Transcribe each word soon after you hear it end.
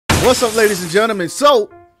What's up, ladies and gentlemen?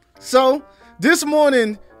 So this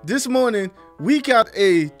morning we got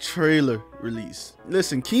a trailer release.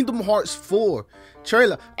 Listen, Kingdom Hearts 4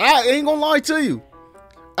 trailer. I ain't gonna lie to you.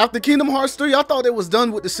 After Kingdom Hearts 3, I thought it was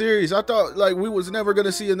done with the series. I thought like we was never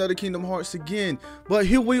gonna see another Kingdom Hearts again. But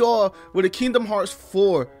here we are with a Kingdom Hearts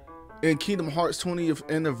 4 and Kingdom Hearts 20th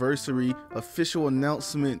anniversary official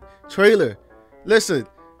announcement trailer. Listen,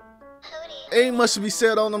 ain't much to be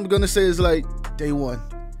said. All I'm gonna say is like day one.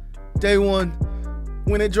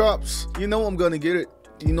 When it drops, you know I'm gonna get it.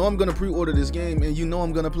 You know I'm gonna pre-order this game, and you know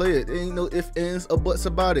I'm gonna play it. There ain't no ifs, ands, or buts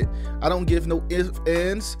about it. I don't give no ifs,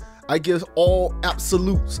 ands. I give all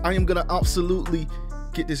absolutes. I am gonna absolutely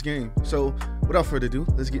get this game. So without further ado,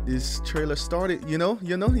 let's get this trailer started. You know,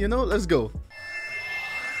 let's go.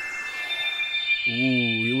 Ooh,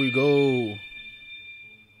 here we go.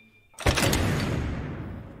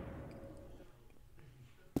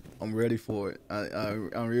 I'm ready for it.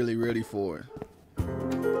 I'm really ready for it.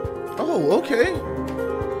 Oh, okay.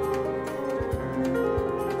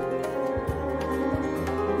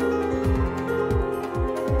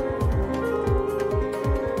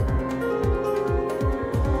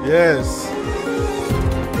 Yes.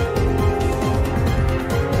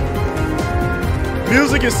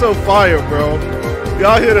 Music is so fire, bro.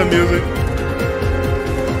 Y'all hear the music?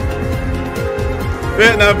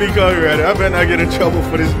 Bet not be copyrighted. I bet not get in trouble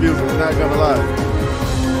for this music. I'm not gonna lie.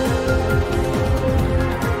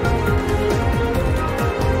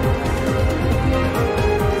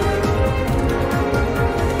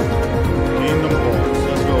 Kingdom Hearts.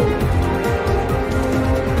 Let's go.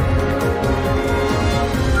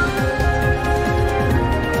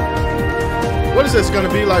 What is this gonna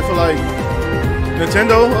be like for like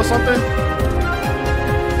Nintendo or something?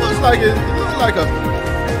 Looks like it looks like a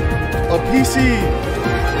PC.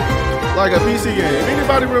 Like a PC game.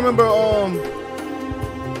 Anybody remember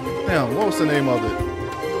damn, what was the name of it?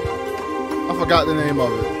 I forgot the name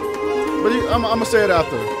of it. But I'm gonna say it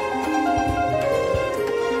after.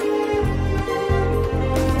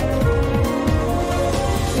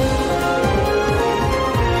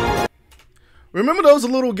 Remember those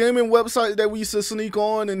little gaming websites that we used to sneak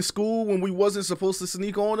on in school when we wasn't supposed to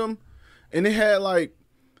sneak on them? And they had like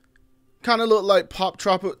kind of looked like Pop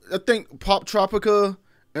Tropica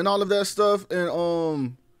and all of that stuff. And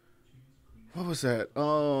what was that?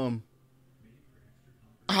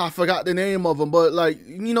 I forgot the name of them, but like,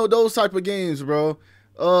 you know, those type of games, bro.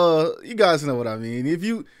 You guys know what I mean. If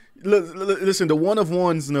you listen, the one of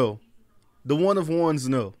ones know. The one of ones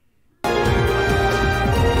know.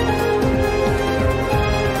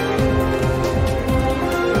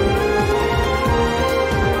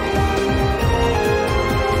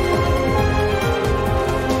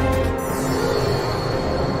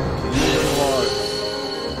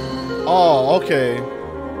 Oh, okay.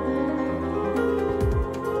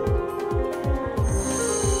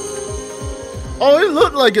 Oh, it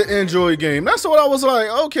looked like an Android game. That's what I was like.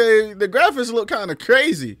 Okay, the graphics look kind of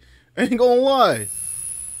crazy. Ain't gonna lie.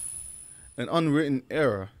 An unwritten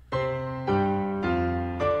error.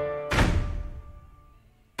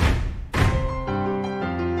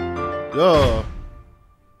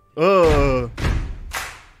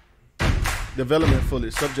 Development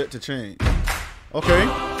fully subject to change. Okay.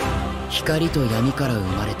 光と闇から生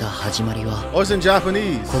まれた始まりは Oh, it's in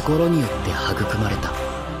Japanese. 心によって育まれた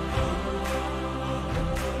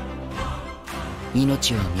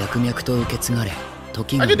命は脈々と受け継がれ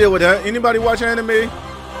時が I can deal with that. Anybody watch anime?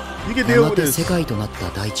 You can deal with やがて this. 世界となった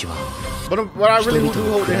大地は But what I really do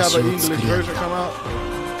hope they have an English version come out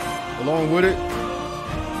along with it.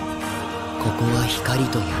 ここは光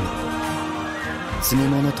と闇継ぐ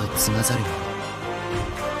ものと継がざるもの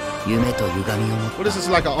夢と歪みを持った What is this,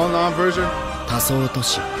 like an online version? 多層都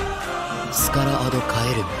市スカラアドカ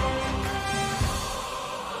エルム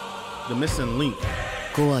The missing link.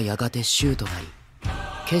 子はやがて衆となり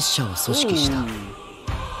結社を組織した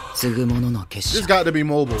継ぐ者の結 This 社 got to be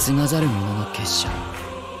mobile. 継がざる者の結社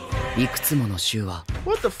いくつもの衆は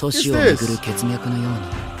What the fuck 都 is 市を巡 this? る血脈のように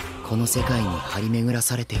この世界に張り巡ら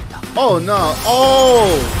されていた Oh no. Oh,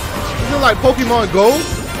 is it like Pokemon Go?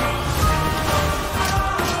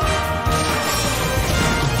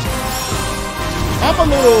 I'm a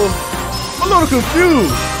little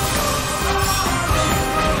confused.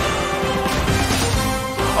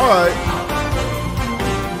 All right.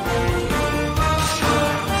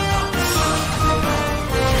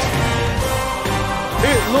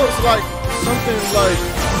 It looks like something like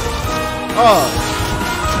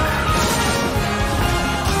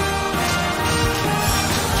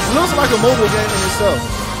it looks like a mobile game in itself.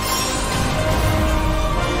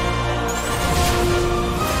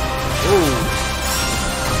 Ooh.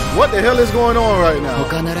 What the hell is going on right now?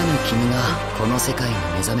 他ならぬ君がこの世界に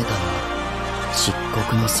目覚めたのは漆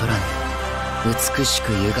黒の空に美し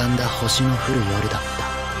く歪んだ星の降る夜だっ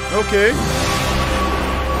た。Okay.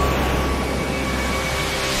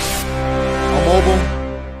 A mobile.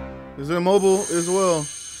 Is it a mobile as well?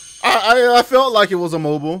 I felt like it was a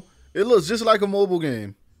mobile. It looks just like a mobile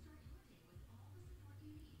game.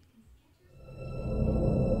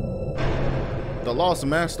 The Lost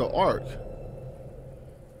Master Arc.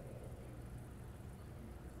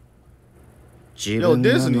 Yo,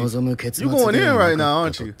 Disney, you going in right now,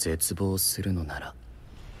 aren't you? 絶望するのなら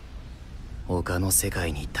他の世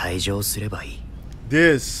界に退場すればいい。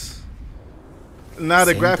 This. Now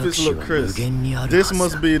the graphics look crisp. This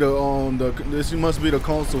must be the this must be the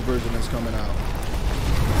console version that's coming out.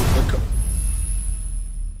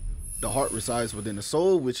 The heart resides within the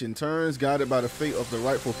soul, which in turn is guided by the fate of the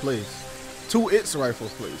rightful place to its rightful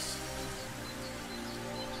place.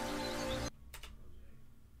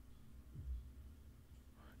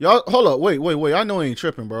 Y'all, hold up, wait. I know I ain't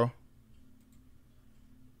tripping, bro.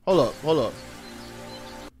 Hold up.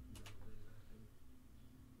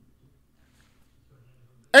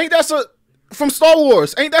 Ain't that from Star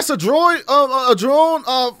Wars? Ain't that a droid? A drone?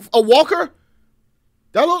 A walker?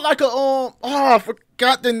 That look like a I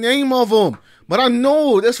forgot the name of him, but I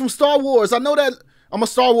know that's from Star Wars. I know that. I'm a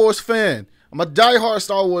Star Wars fan. I'm a diehard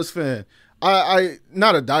Star Wars fan. I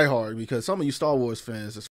not a diehard because some of you Star Wars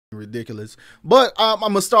fans is ridiculous, but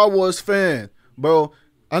I'm a Star Wars fan, bro.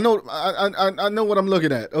 I know I know what I'm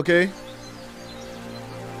looking at. Okay.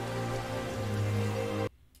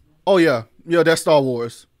 Oh yeah, that's Star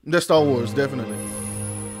Wars. That's Star Wars, definitely.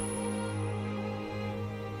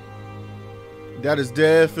 That is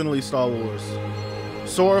definitely Star Wars.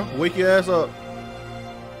 Sora, wake your ass up.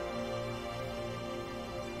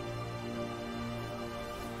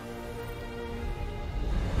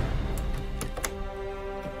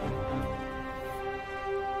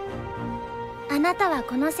あなたは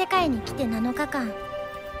この世界に来て7日間ず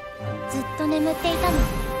っと眠っていたの。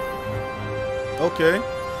 Okay.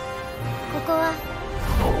 ここは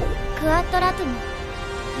クワッドラトゥム。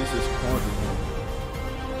 This is quantum.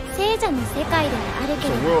 聖者の世界ではあるけ It's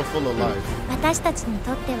れ a ど world full of life. 私たちに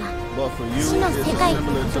とっては But for you, it's 死の世界ってこ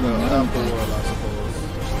similar と to に the なるみたい。 afterworld, I suppose.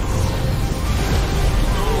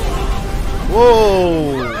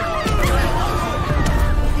 Whoa!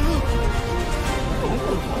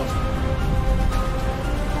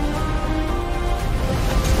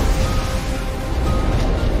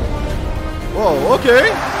 Whoa,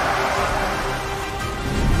 okay.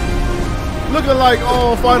 Looking like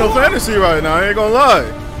Final Fantasy right now, I ain't gonna lie.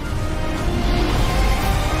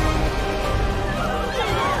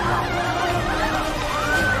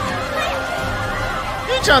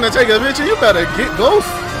 You trying to take a picture, you better get Ghost.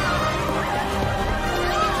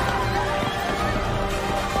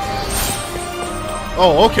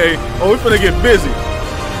 Oh, okay. Oh, we finna get busy.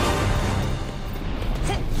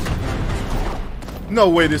 No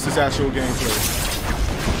way this is actual gameplay.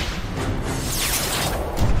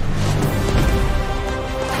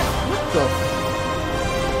 What the?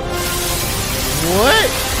 What?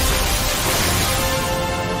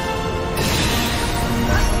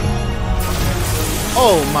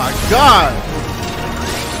 Oh my God.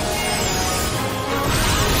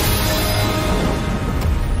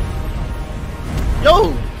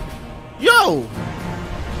 Yo.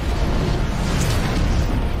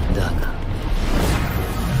 だが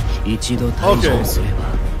一度退場すれば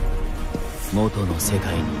元の世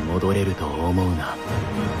界に戻れると思うな。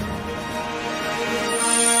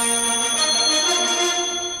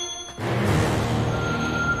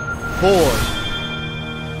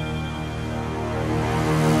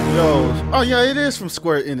Yo, oh yeah, it is from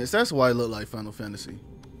Square Enix. That's why it looked like Final Fantasy.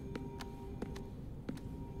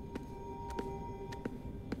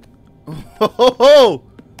 Oh,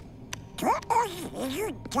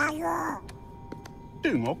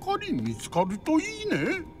 手がかり見つかるといい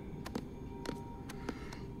ね。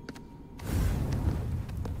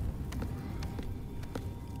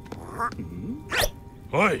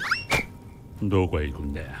おい、どこへ行く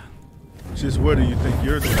んだよ。 just where do you think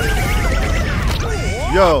you're going?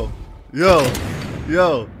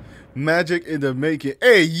 Yo, magic in the making.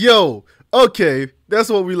 Hey, yo, okay, that's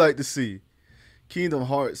what we like to see. Kingdom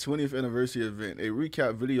Hearts 20th anniversary event. A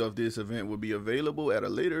recap video of this event will be available at a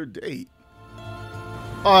later date.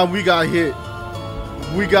 We got hit.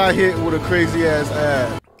 We got hit with a crazy ass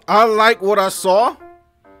ad. I like what I saw.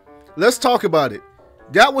 Let's talk about it.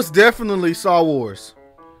 That was definitely Star Wars.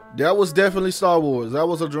 That was definitely Star Wars. That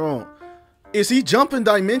was a drone. Is he jumping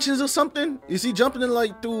dimensions or something? Is he jumping in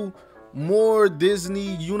like through more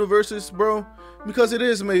Disney universes, bro? because it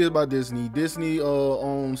is made by Disney. Disney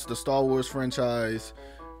owns the Star Wars franchise,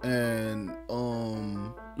 and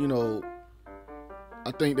you know,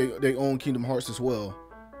 I think they own Kingdom Hearts as well.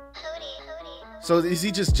 So is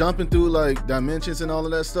he just jumping through like dimensions and all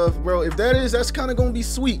of that stuff, bro? If that is, that's kind of gonna be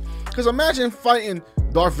sweet. Cause imagine fighting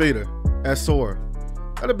Darth Vader as Sora.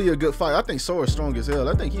 That'll be a good fight. I think Sora's strong as hell.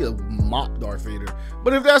 I think he'll mop Darth Vader.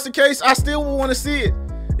 But if that's the case, I still will want to see it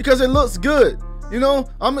because it looks good. You know,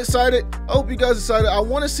 I'm excited. I hope you guys are excited. I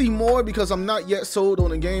want to see more because I'm not yet sold on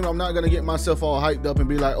the game. I'm not gonna get myself all hyped up and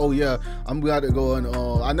be like, oh yeah, I'm glad to go. And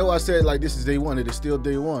I know I said like this is day one. It is still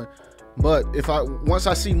day one. But once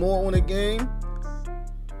I see more on the game,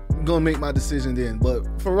 I'm gonna make my decision then. But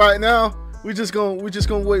for right now, we're just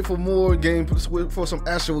gonna wait for more gameplay, for some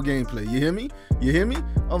actual gameplay. You hear me? You hear me?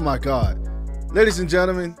 Oh my God, ladies and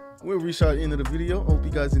gentlemen, we'll reach our end of the video. Hope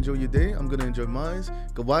you guys enjoy your day. I'm gonna enjoy mine.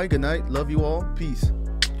 Goodbye, good night, love you all, peace.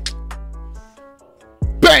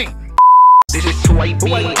 Bang! This is who I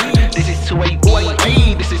be. This is who I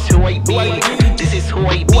be. This is who I be. This is who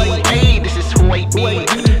I be.